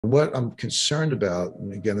What I'm concerned about,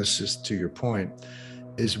 and again, this is to your point,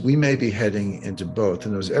 is we may be heading into both.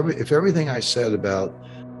 And if everything I said about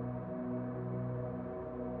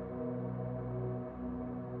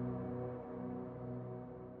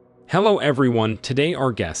Hello everyone, today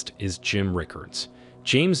our guest is Jim Rickards.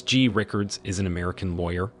 James G. Rickards is an American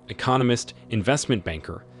lawyer, economist, investment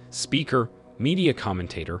banker, speaker, media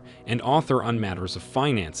commentator, and author on matters of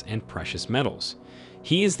finance and precious metals.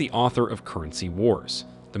 He is the author of Currency Wars,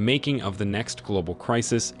 The Making of the Next Global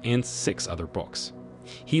Crisis, and 6 other books.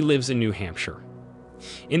 He lives in New Hampshire.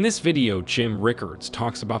 In this video, Jim Rickards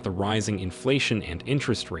talks about the rising inflation and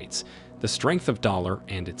interest rates, the strength of dollar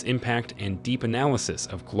and its impact, and deep analysis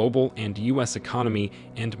of global and U.S. economy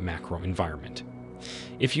and macro environment.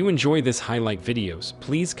 If you enjoy this highlight videos,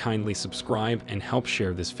 please kindly subscribe and help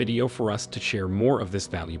share this video for us to share more of this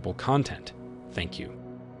valuable content. Thank you.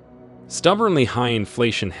 Stubbornly high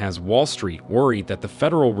inflation has Wall Street worried that the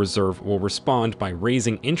Federal Reserve will respond by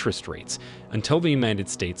raising interest rates until the United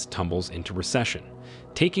States tumbles into recession,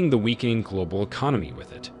 taking the weakening global economy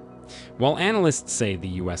with it. While analysts say the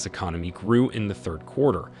U.S. economy grew in the third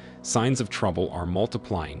quarter, signs of trouble are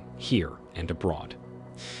multiplying here and abroad.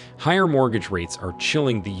 Higher mortgage rates are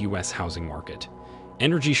chilling the U.S. housing market.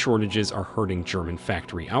 Energy shortages are hurting German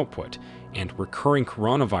factory output, and recurring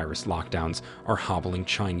coronavirus lockdowns are hobbling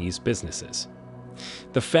Chinese businesses.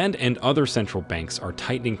 The Fed and other central banks are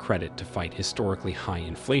tightening credit to fight historically high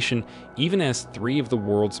inflation, even as 3 of the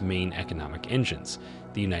world's main economic engines,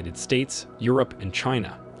 the United States, Europe, and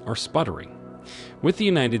China, are sputtering. With the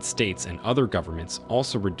United States and other governments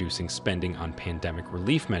also reducing spending on pandemic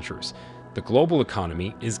relief measures, the global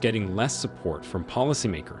economy is getting less support from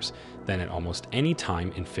policymakers than at almost any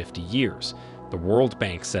time in 50 years, the World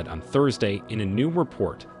Bank said on Thursday in a new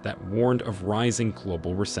report that warned of rising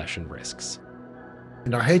global recession risks.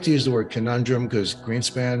 And I hate to use the word conundrum because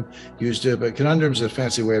Greenspan used it, but conundrum is a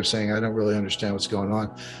fancy way of saying I don't really understand what's going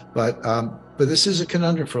on. But this is a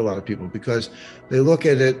conundrum for a lot of people because they look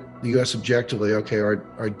at it, the U.S. objectively, okay,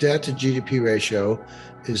 our debt to GDP ratio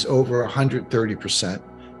is over 130%,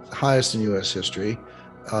 the highest in U.S. history.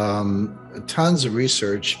 Tons of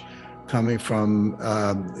research coming from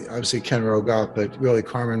obviously Ken Rogoff, but really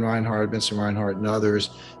Carmen Reinhart, Vincent Reinhart, and others,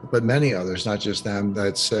 but many others, not just them,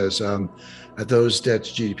 that says at those debt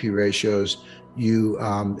to GDP ratios, you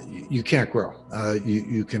can't grow.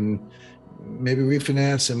 You can maybe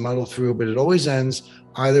refinance and muddle through, but it always ends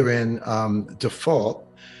either in default,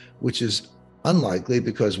 which is unlikely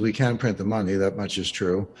because we can print the money, that much is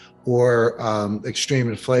true, or extreme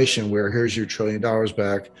inflation where here's your $1 trillion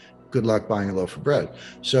back, good luck buying a loaf of bread.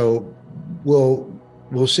 So we'll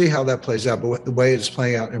see how that plays out. But the way it's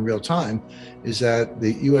playing out in real time is that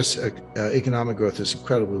the U.S. economic growth is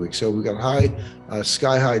incredibly weak. So we've got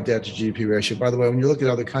sky high debt to GDP ratio. By the way, when you look at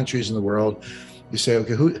other countries in the world, you say,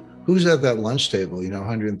 okay, who's at that lunch table?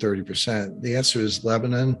 130%. The answer is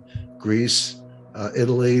Lebanon, Greece,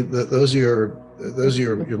 Italy. Those are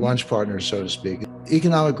your lunch partners, so to speak.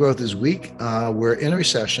 Economic growth is weak. We're in a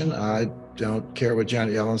recession. I don't care what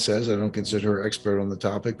Janet Yellen says. I don't consider her expert on the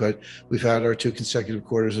topic, but we've had our 2 consecutive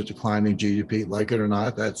quarters of declining GDP. Like it or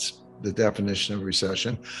not, that's the definition of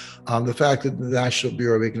recession. The fact that the National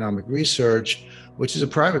Bureau of Economic Research, which is a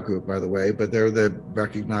private group, by the way, but they're the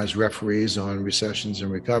recognized referees on recessions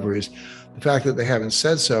and recoveries, the fact that they haven't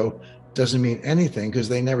said so doesn't mean anything because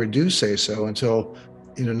they never do say so until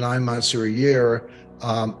 9 months or a year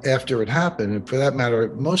after it happened. And for that matter,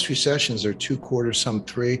 most recessions are 2 quarters, some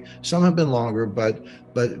 3, some have been longer, but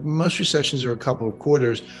most recessions are a couple of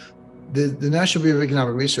quarters. The National Bureau of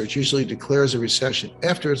Economic Research usually declares a recession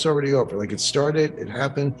after it's already over. Like it started, it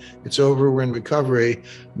happened, it's over, we're in recovery.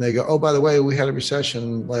 And they go, oh, by the way, we had a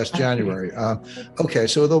recession last January. Okay,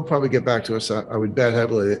 so they'll probably get back to us, I would bet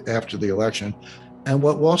heavily, after the election. And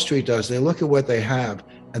what Wall Street does, they look at what they have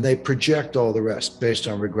and they project all the rest based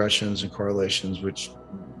on regressions and correlations, which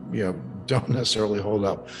don't necessarily hold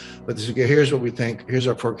up. But this, okay, here's what we think. Here's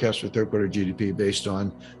our forecast for third quarter GDP based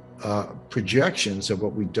on projections of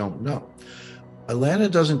what we don't know. Atlanta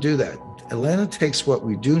doesn't do that. Atlanta takes what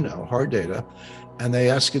we do know, hard data, and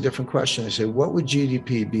they ask a different question. They say, what would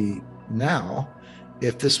GDP be now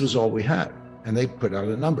if this was all we had? And they put out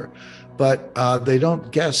a number. But they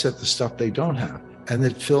don't guess at the stuff they don't have. And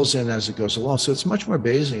it fills in as it goes along. So it's much more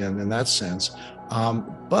Bayesian in that sense.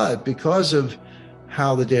 But because of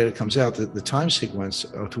how the data comes out, the time sequence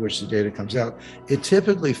to which the data comes out, it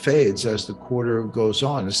typically fades as the quarter goes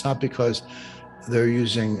on. It's not because they're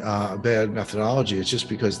using a bad methodology. It's just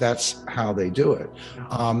because that's how they do it.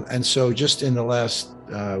 And so just in the last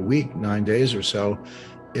week, 9 days or so,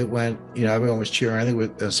 it went, everyone was cheering. I think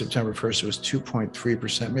with September 1st, it was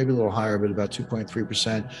 2.3%, maybe a little higher, but about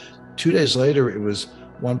 2.3%. 2 days later, it was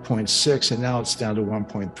 1.6, and now it's down to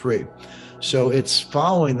 1.3. So it's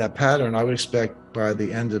following that pattern. I would expect by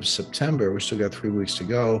the end of September, we still got 3 weeks to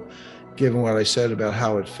go, given what I said about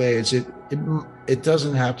how it fades, it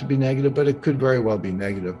doesn't have to be negative, but it could very well be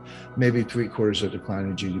negative, maybe 3/4 of decline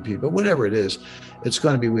in GDP. But whatever it is, it's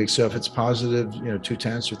going to be weak. So if it's positive,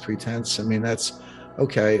 2/10 or 3/10, I mean, that's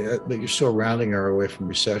okay, but you're still rounding error away from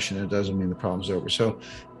recession. It doesn't mean the problem's over. So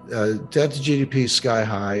debt to GDP sky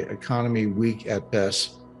high, economy weak at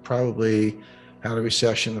best, probably had a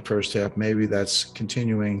recession in the first half. Maybe that's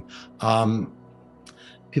continuing.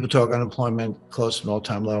 People talk unemployment close to an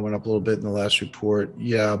all-time low, went up a little bit in the last report.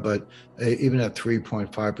 Yeah, but even at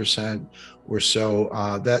 3.5% or so,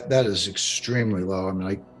 that is extremely low. I mean,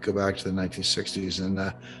 I go back to the 1960s, and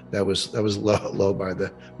that was low by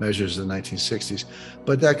the measures of the 1960s.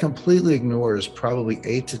 But that completely ignores probably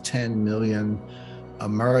 8 to 10 million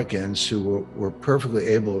Americans who were perfectly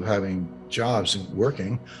able of having jobs and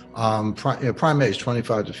working, prime age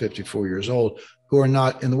 25 to 54 years old, who are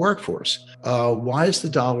not in the workforce. Why is the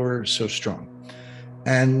dollar so strong?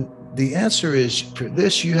 And the answer is, for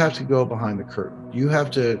this, you have to go behind the curtain. You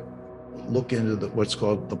have to look into what's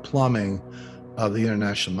called the plumbing of the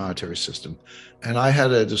international monetary system. And I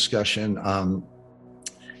had a discussion,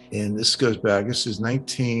 and this goes back, this is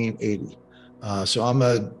 1980. So I'm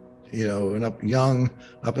an young,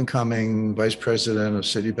 up and coming vice president of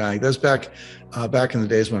Citibank. That's back in the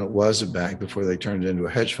days when it was a bank before they turned it into a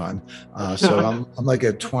hedge fund. So I'm like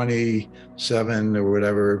a 27 or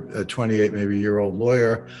whatever, a 28 maybe year old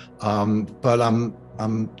lawyer, but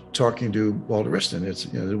I'm talking to Walter Wriston. It's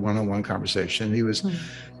a one-on-one conversation. He was,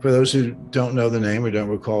 for those who don't know the name or don't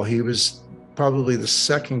recall, he was probably the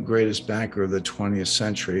second greatest banker of the 20th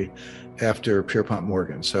century after Pierpont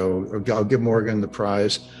Morgan. So I'll give Morgan the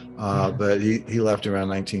prize, but he left around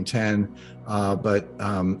 1910.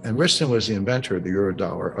 And Wriston was the inventor of the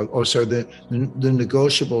Eurodollar. Sorry, the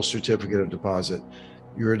negotiable certificate of deposit.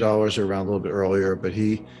 Eurodollars are around a little bit earlier, but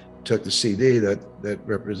he took the CD that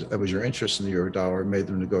was your interest in the Eurodollar, made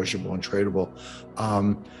them negotiable and tradable.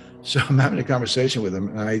 So I'm having a conversation with him,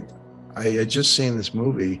 and I had just seen this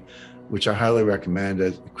movie, which I highly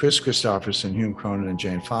recommend. Chris Christopherson, Hume Cronin, and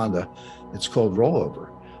Jane Fonda. It's called Rollover.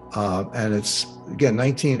 And it's, again,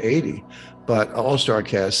 1980, but all-star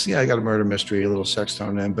cast. Yeah, I got a murder mystery, a little sex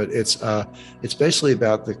thrown in, but it's basically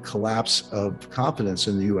about the collapse of confidence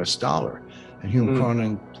in the U.S. dollar. And Hume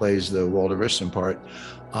Cronin plays the Walter Wriston part.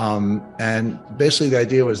 And basically the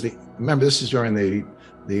idea was, remember, this is during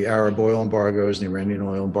the Arab oil embargoes and the Iranian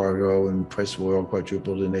oil embargo, and price of oil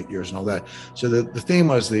quadrupled in 8 years and all that. So the theme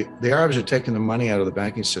was the Arabs are taking the money out of the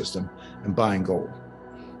banking system and buying gold,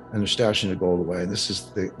 and they're stashing the gold away. And this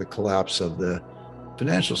is the collapse of the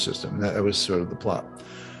financial system. That was sort of the plot.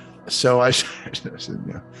 So I said,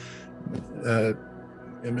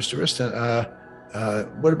 Mr. Wriston,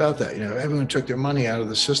 what about that? Everyone took their money out of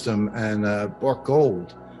the system and bought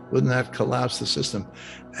gold. Wouldn't that collapse the system?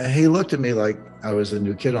 And he looked at me like I was a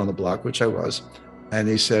new kid on the block, which I was. And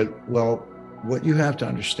he said, well, what you have to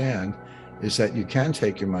understand is that you can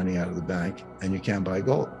take your money out of the bank and you can buy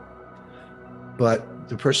gold. But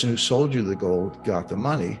the person who sold you the gold got the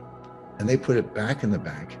money and they put it back in the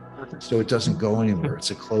bank. So it doesn't go anywhere.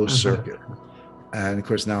 It's a closed circuit. And of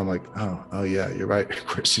course, now I'm like, oh yeah, you're right. Of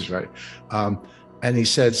course, he's right. And he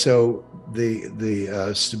said, so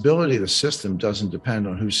the stability of the system doesn't depend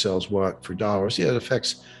on who sells what for dollars. Yeah, it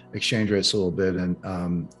affects exchange rates a little bit and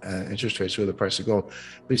interest rates or the price of gold.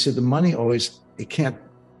 But he said the money it can't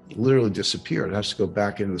literally disappear. It has to go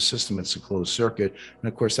back into the system. It's a closed circuit.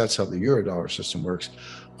 And of course, that's how the Eurodollar system works.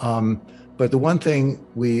 But the one thing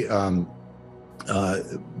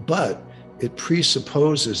but it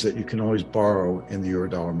presupposes that you can always borrow in the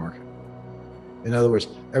Eurodollar market. In other words,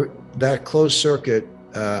 that closed circuit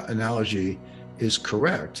analogy is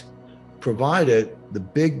correct, provided the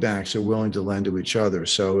big banks are willing to lend to each other.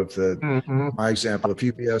 So if my example, if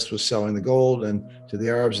UBS was selling the gold and to the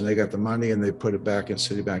Arabs and they got the money and they put it back in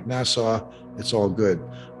Citibank Nassau, it's all good.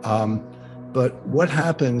 But what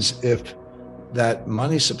happens if that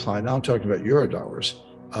money supply, now I'm talking about Eurodollars,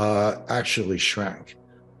 actually shrank?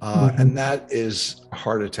 And that is a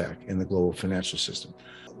heart attack in the global financial system.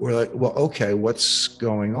 We're like, well, okay, what's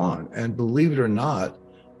going on? And believe it or not,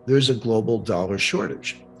 there's a global dollar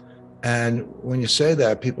shortage. And when you say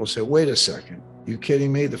that, people say, wait a second, you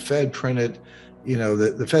kidding me? The Fed printed,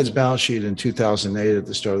 the Fed's balance sheet in 2008 at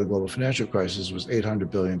the start of the global financial crisis was $800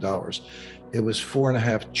 billion. It was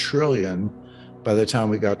 $4.5 trillion by the time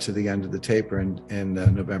we got to the end of the taper in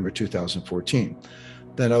November 2014.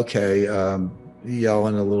 then okay,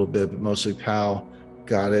 yelling a little bit, but mostly Powell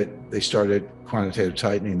got it. They started quantitative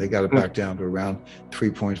tightening. They got it back down to around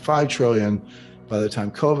 3.5 trillion by the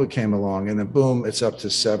time COVID came along, and then boom, it's up to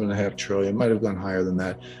 7.5 trillion. Might have gone higher than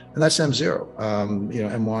that, and that's M0.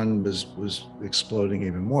 M1 was exploding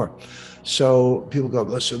even more. So people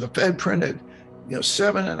go, so the Fed printed,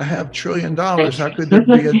 $7.5 trillion.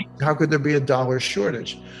 How could there be a dollar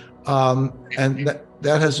shortage? And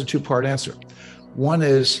that has a two-part answer. One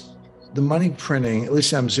is the money printing, at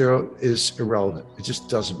least M0, is irrelevant. It just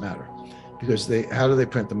doesn't matter because how do they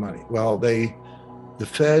print the money? Well, the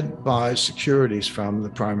Fed buys securities from the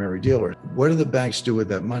primary dealer. What do the banks do with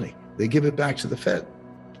that money? They give it back to the Fed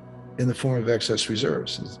in the form of excess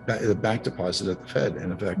reserves. The bank deposit at the Fed,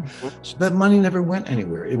 in effect. So that money never went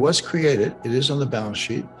anywhere. It was created. It is on the balance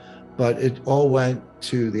sheet, but it all went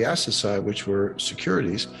to the asset side, which were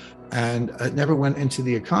securities, and it never went into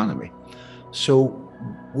the economy. So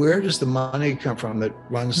where does the money come from that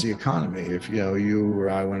runs the economy? If you or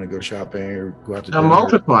I want to go shopping or go out to dinner,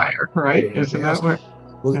 multiplier, right? Isn't that what?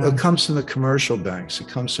 Well, it comes from the commercial banks. It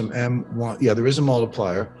comes from M1. Yeah, there is a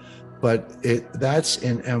multiplier, but that's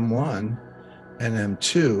in M1 and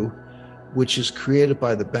M2, which is created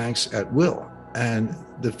by the banks at will. And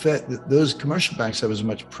the Fed, those commercial banks have as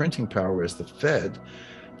much printing power as the Fed.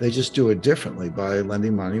 They just do it differently by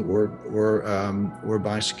lending money or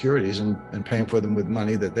buying securities and paying for them with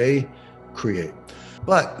money that they create.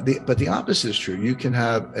 But the opposite is true. You can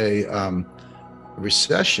have a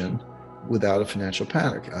recession without a financial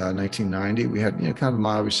panic. 1990, we had kind of a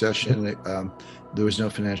mild recession. There was no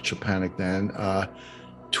financial panic then.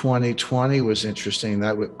 2020 was interesting.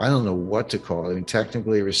 I don't know what to call it. I mean,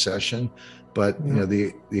 technically a recession, but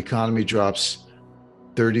the economy drops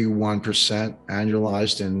 31%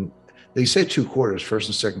 annualized, and they say 2 quarters, first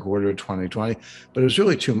and second quarter of 2020, but it was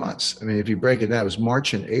really 2 months. I mean, if you break it down, it was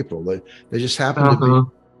March and April. They just happened to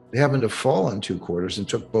be. They happened to fall in 2 quarters and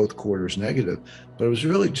took both quarters negative, but it was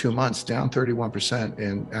really 2 months, down 31%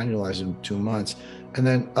 in annualized in 2 months, and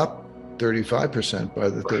then up 35% by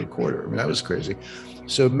the third quarter. I mean, that was crazy.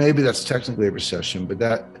 So maybe that's technically a recession, but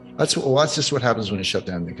that's just what happens when you shut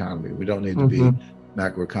down the economy. We don't need to be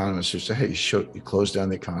macroeconomists who say, hey, you close down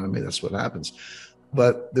the economy. That's what happens.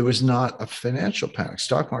 But there was not a financial panic.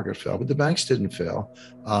 Stock market fell, but the banks didn't fail.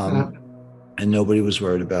 And nobody was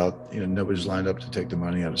worried about, nobody was lined up to take the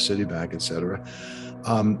money out of Citibank, et cetera.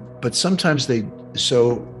 But sometimes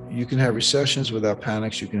so you can have recessions without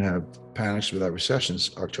panics. You can have panics without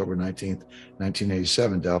recessions. October 19th,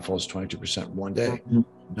 1987, Dow falls 22% one day,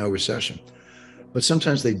 no recession. But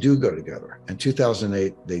sometimes they do go together. In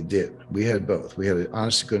 2008, they did. We had both. We had an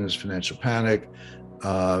honest to goodness financial panic.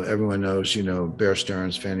 Everyone knows, Bear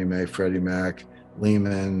Stearns, Fannie Mae, Freddie Mac,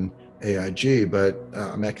 Lehman, AIG. But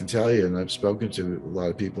I can tell you, and I've spoken to a lot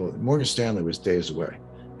of people, Morgan Stanley was days away.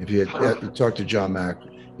 If you had talked to John Mack,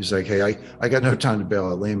 he's like, hey, I got no time to bail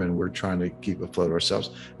out Lehman. We're trying to keep afloat ourselves.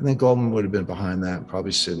 And then Goldman would have been behind that,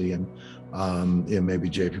 probably Citi, and maybe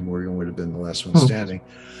JP Morgan would have been the last one standing.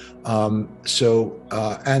 And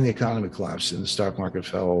the economy collapsed and the stock market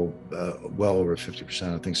fell well over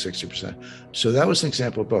 50%, I think 60%. So that was an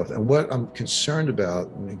example of both. And what I'm concerned about,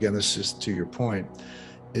 and again, this is to your point,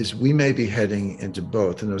 is we may be heading into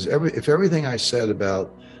both. And if everything I said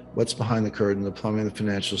about what's behind the curtain, the plumbing of the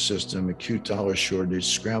financial system, acute dollar shortage,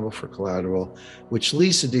 scramble for collateral, which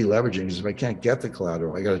leads to deleveraging, because if I can't get the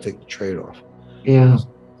collateral, I got to take the trade-off. Yeah.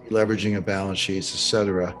 Deleveraging of balance sheets, et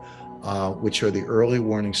cetera. Which are the early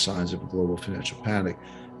warning signs of a global financial panic.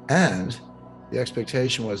 And the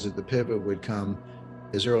expectation was that the pivot would come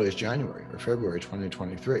as early as January or February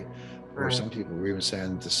 2023, or some people were even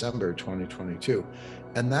saying December 2022.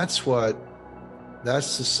 And that's the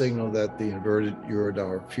signal that the inverted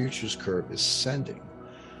Eurodollar futures curve is sending.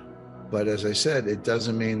 But as I said, it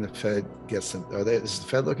doesn't mean the Fed gets them. Is the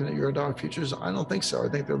Fed looking at Eurodollar futures? I don't think so. I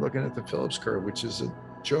think they're looking at the Phillips curve, which is a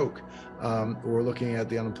joke. We're looking at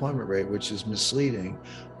the unemployment rate, which is misleading.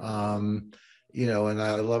 And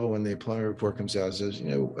I love it when the employment report comes out and says,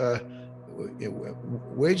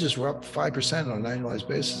 wages were up 5% on an annualized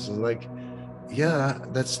basis. It's like, yeah,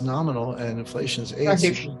 that's nominal, and inflation's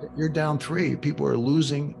 8%. You're down 3%. People are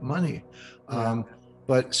losing money.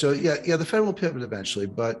 But so the Fed will pivot eventually,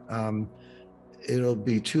 but it'll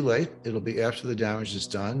be too late. It'll be after the damage is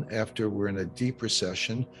done, after we're in a deep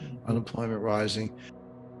recession, unemployment rising.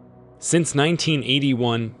 Since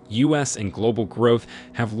 1981, U.S. and global growth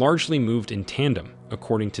have largely moved in tandem,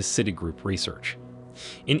 according to Citigroup research.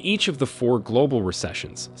 In each of the 4 global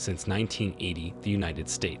recessions since 1980, the United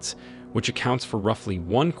States, which accounts for roughly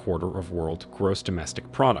 1/4 of world gross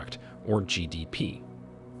domestic product, or GDP,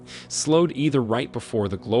 slowed either right before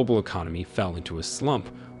the global economy fell into a slump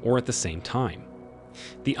or at the same time.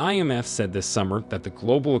 The IMF said this summer that the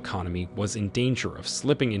global economy was in danger of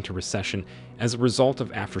slipping into recession as a result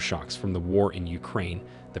of aftershocks from the war in Ukraine,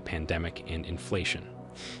 the pandemic, and inflation.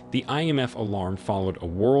 The IMF alarm followed a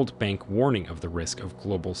World Bank warning of the risk of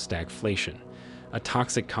global stagflation, a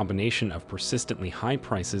toxic combination of persistently high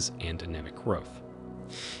prices and anemic growth.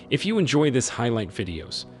 If you enjoy this highlight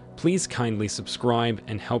videos, please kindly subscribe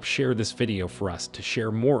and help share this video for us to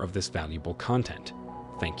share more of this valuable content.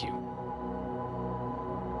 Thank you.